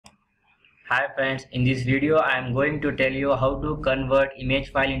Hi friends, in this video I am going to tell you how to convert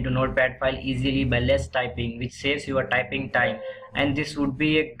image file into notepad file easily by less typing, which saves your typing time, and this would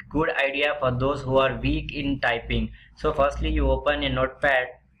be a good idea for those who are weak in typing. So firstly you open a notepad,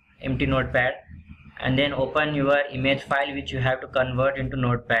 empty notepad, and then open your image file which you have to convert into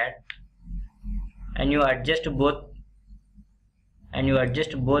notepad, and you adjust both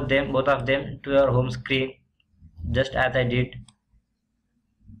of them to your home screen, just as I did.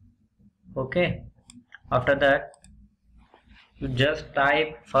 Okay, after that you just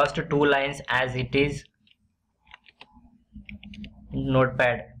type first two lines as it is in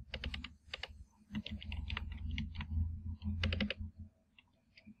notepad.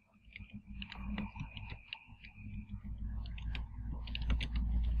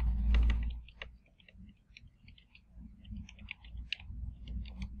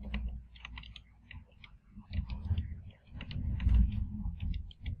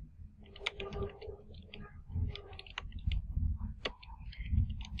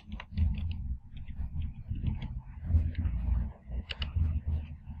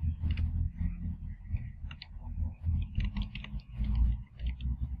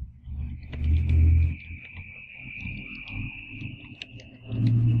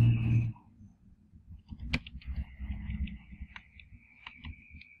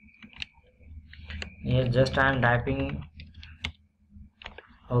 Yes, just I am typing.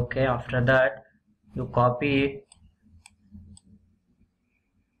 Okay, after that you copy it,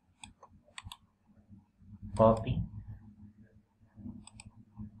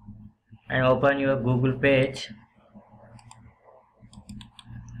 and open your Google page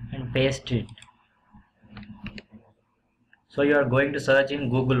and paste it. So you are going to search in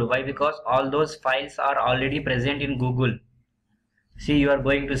Google. Why? Because all those files are already present in Google. See, you are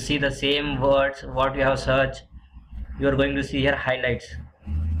going to see the same words what you have searched. You are going to see here highlights.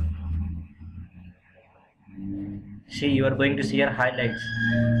 See, you are going to see here highlights.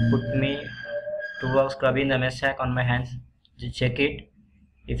 Put me to work scrubbing the mess sack on my hands. Just check it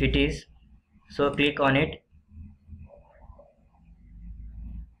if it is. So click on it.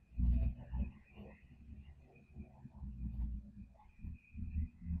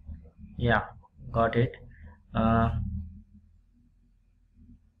 Yeah, got it.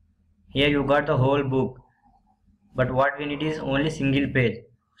 Here you got the whole book, but what we need is only single page.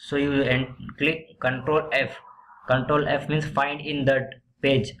 So you click Control F. Control F means find in that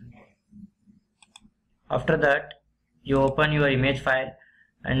page. After that you open your image file,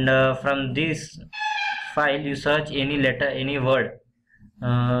 and from this file you search any letter, any word.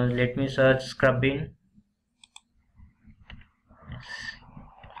 Let me search scrubbing.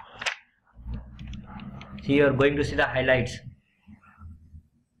 See, you are going to see the highlights,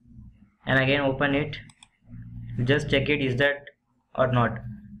 and again open it. You just check it, is that or not.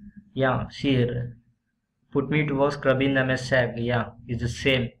 Yeah, see here, put me to work scrubbing the mess sack. Yeah, it's the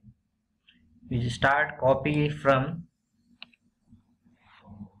same. You just start copy from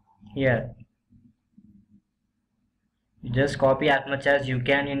here. You just copy as much as you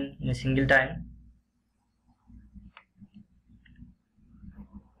can in a single time.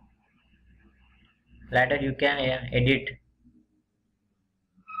 Later you can edit.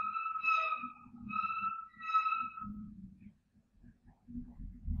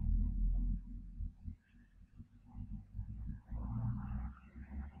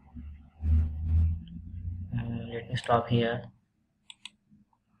 Let me stop here.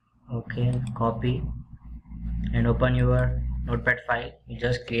 Okay, copy and open your notepad file. You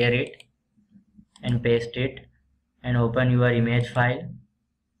just clear it and paste it and open your image file.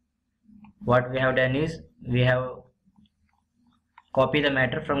 What we have done is we have copied the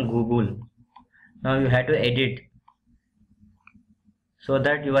matter from Google. Now you have to edit so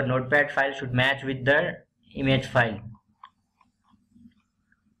that your notepad file should match with the image file.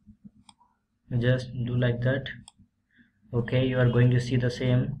 Just do like that. Okay, you are going to see the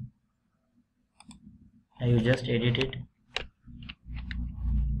same. Now you just edit it.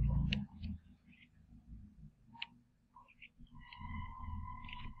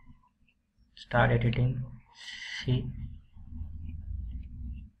 Start editing. See.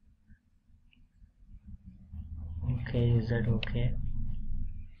 Okay, is that okay?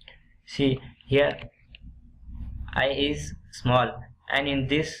 See here, I is small, and in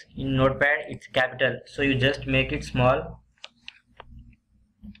this in notepad it's capital, so you just make it small.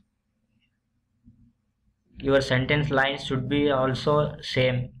 Your sentence lines should be also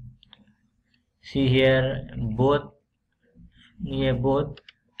same. See here, both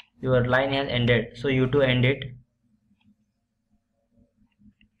your line has ended, so you to end it.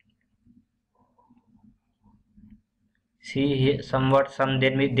 See here, somewhat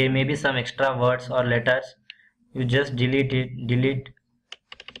there may be some extra words or letters. You just delete it. Delete.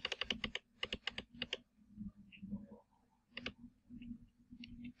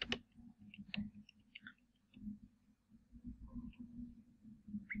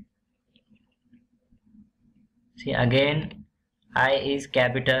 See again, I is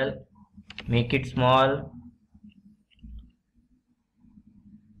capital. Make it small.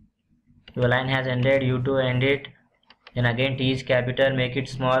 Your line has ended. You to end it. Then again T is capital. Make it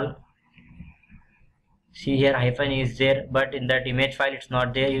small. See here hyphen is there, but in that image file it's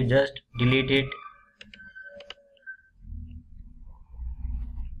not there. You just delete it.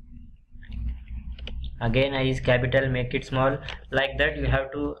 Again I is capital, make it small. Like that you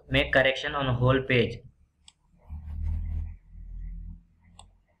have to make correction on a whole page.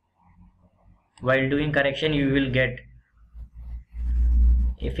 While doing correction you will get,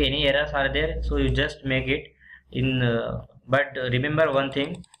 if any errors are there, so you just make it in but remember one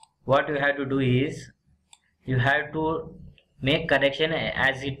thing, what you have to do is you have to make correction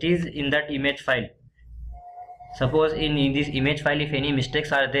as it is in that image file. Suppose in this image file if any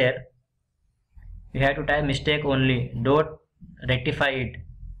mistakes are there, you have to type mistake only, don't rectify it.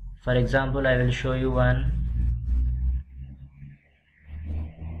 For example, I will show you one.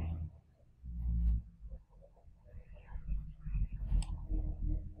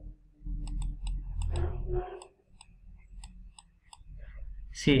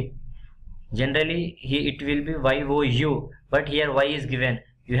 See, generally here it will be YOU, but here Y is given.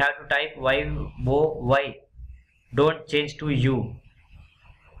 You have to type YOY. Don't change to U.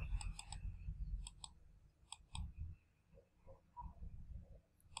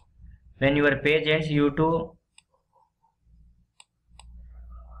 When your page ends, you to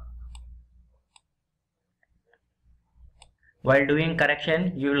while doing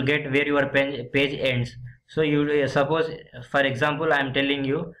correction, you will get where your page ends. So you suppose, for example, I am telling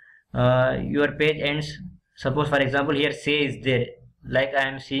you, your page ends. Suppose, for example, here say is there, like I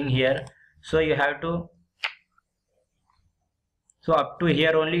am seeing here. So you have to. So up to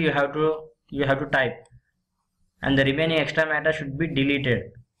here only you have to type, and the remaining extra matter should be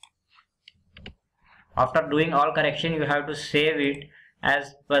deleted. After doing all correction, you have to save it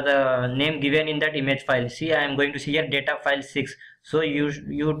as per the name given in that image file. See, I am going to see here data file 6. So you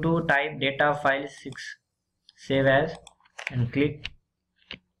to type data file 6, save as, and click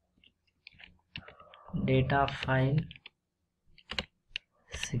data file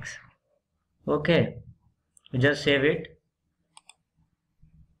 6. Okay, you just save it.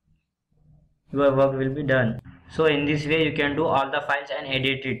 Your work will be done. So in this way you can do all the files and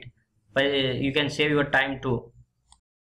edit it. But you can save your time too.